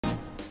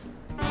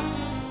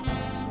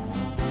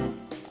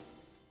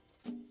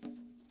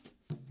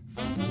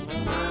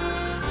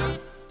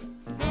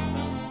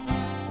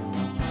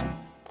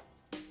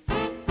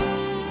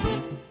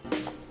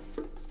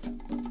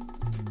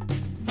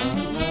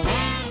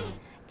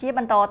ជាប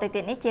ន្តទៅ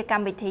ទៀតនេះជាក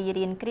ម្មវិធី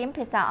រៀនគ្រាម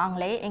ភាសាអង់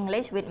គ្លេស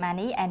English with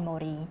Manny and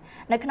Mori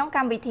នៅក្នុងក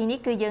ម្មវិធីនេះ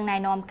គឺយើងណែ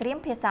នាំគ្រាម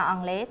ភាសាអ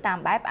ង់គ្លេសតាម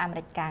បែបអាមេ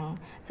រិកកាំង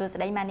សួស្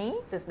តី Manny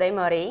សួស្តី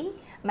Mori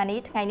Manny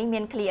ថ្ងៃនេះមា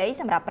នឃ្លាអី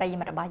សម្រាប់ប្រិយ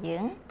មិត្តរបស់យើ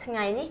ងថ្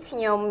ងៃនេះខ្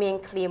ញុំមាន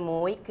ឃ្លា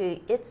មួយគឺ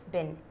It's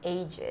been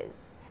ages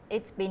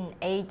It's been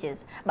ages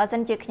បើសិ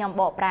នជាខ្ញុំ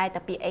បកប្រែទៅ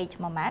ពី age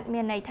មួយម៉ាត់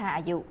មានន័យថា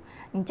អាយុ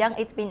អញ្ចឹង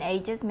It's been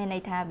ages មានន័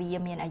យថាវា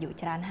មានអាយុ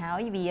ច្រើនហើ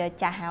យវា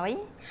ចាស់ហើយ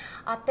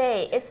អត់ទេ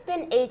It's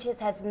been ages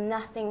has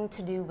nothing to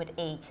do with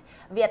age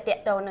វាតក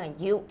តនឹងអា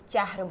យុ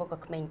ចាស់ឬមកក៏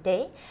ក្មេងទេ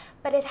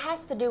but it has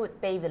to do with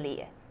ពេលវេលា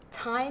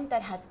time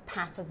that has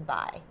passed us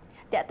by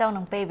តកត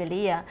នឹងពេលវេ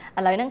លាឥ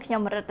ឡូវហ្នឹងខ្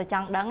ញុំរត់ទៅច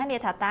ង់ដឹងនេះ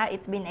ថាតើ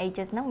It's been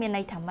ages ហ្នឹងមាន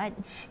ន័យថាម៉េច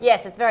Yes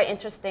it's very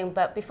interesting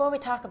but before we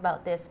talk about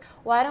this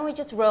why don't we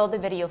just roll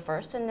the video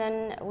first and then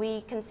we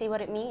can see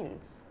what it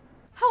means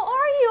How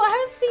are you? I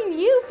haven't seen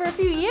you for a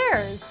few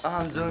years.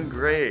 I'm doing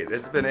great.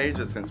 It's been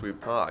ages since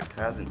we've talked,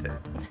 hasn't it?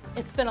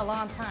 It's been a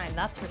long time,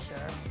 that's for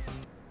sure.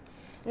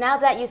 Now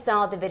that you saw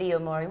the video,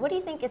 Mori, what do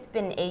you think it's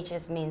been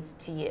ages means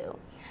to you?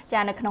 ចា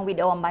នៅក្នុងវី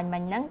ដេអូអំបញ្ញមិ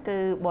ញហ្នឹងគឺ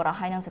បុរស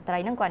ហើយនិងស្ត្រី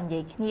ហ្នឹងគាត់និ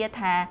យាយគ្នា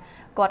ថា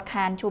គាត់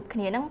ខានជួបគ្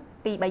នាហ្នឹង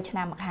ពី3ឆ្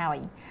នាំមកហើយ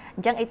អ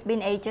ញ្ចឹង It's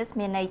been ages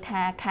មានន័យ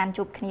ថាខាន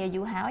ជួបគ្នា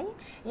យូរហើយ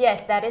Yes,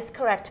 that is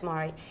correct,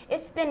 Mari.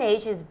 It's been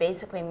ages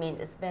basically means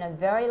it's been a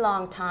very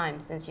long time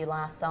since you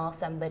last saw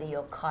somebody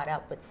or caught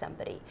up with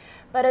somebody.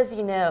 But as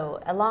you know,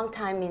 a long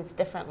time means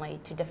differently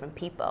to different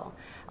people.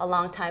 A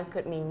long time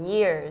could mean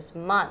years,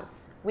 months,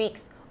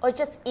 weeks, or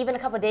just even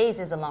a couple of days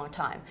is a long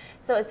time.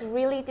 So it's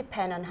really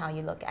depend on how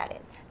you look at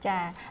it. ចា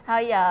ហើ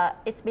យ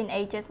It's been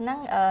ages ហ្នឹង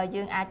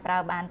យើងអាចប្រើ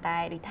បានតែ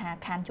ដូចថា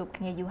ខានជួប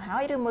គ្នាយូរហើ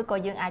យឬមួយក៏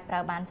យើងអាចប្រើ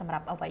បានសម្រា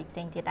ប់អ្វីផ្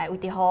សេងទៀតដែរឧ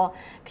ទាហរណ៍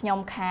ខ្ញុំ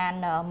ខាន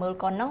មើល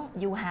កូនហ្នឹង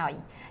យូរហើយ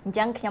អញ្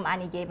ចឹងខ្ញុំអាច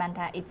និយាយបាន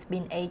ថា It's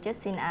been ages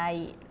since I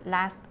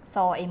last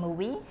saw a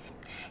movie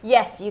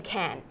Yes, you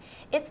can.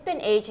 It's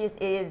been ages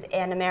is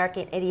an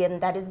American idiom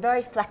that is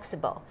very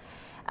flexible.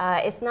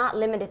 It's not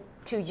limited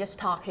to just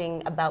talking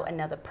about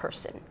another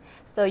person.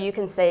 So you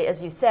can say, as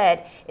you said,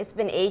 it's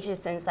been ages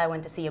since I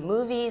went to see a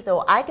movie. So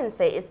I can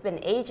say it's been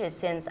ages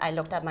since I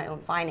looked at my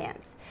own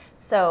finance.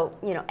 So,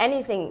 you know,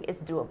 anything is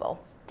doable.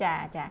 ចា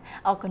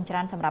អរគុណច្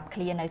រើនសម្រាប់ឃ្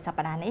លានៅស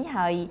ប្តាហ៍នេះ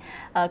ហើយ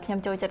ខ្ញុំ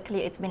ចូលចិត្តឃ្លា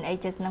It's been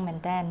ages ហ្នឹងមែន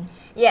តើ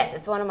Yes,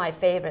 it's one of my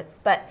favorites.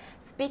 But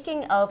speaking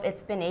of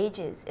it's been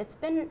ages, it's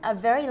been a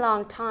very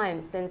long time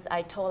since I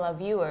told our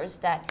viewers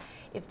that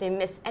if they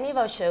miss any of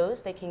our shows,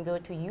 they can go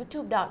to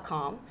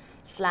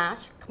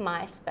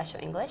youtube.com/Khmer Special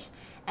English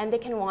and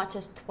they can watch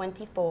us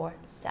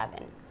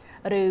 24/7.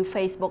 ឬ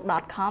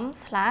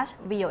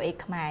facebook.com/VOA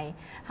ខ្មែរ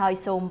ហើយ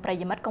សូមប្រិ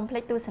យមិត្តកុំភ្លេ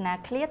ចទស្សនា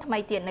ឃ្លាថ្មី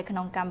ទៀតនៅក្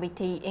នុងកម្មវិ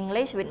ធី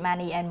English with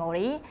Manny and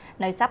Mori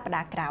នៅសប្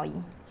តាហ៍ក្រោយ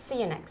See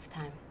you next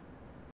time.